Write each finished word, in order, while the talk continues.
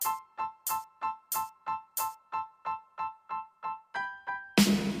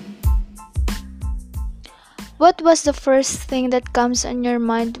What was the first thing that comes on your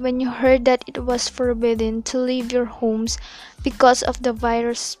mind when you heard that it was forbidden to leave your homes because of the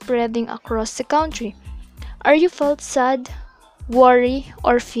virus spreading across the country? Are you felt sad, worry,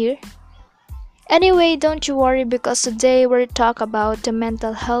 or fear? Anyway, don't you worry because today we'll talk about the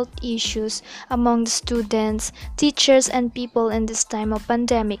mental health issues among the students, teachers, and people in this time of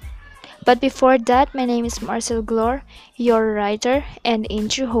pandemic. But before that, my name is Marcel Glor, your writer and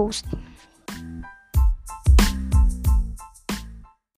intro host.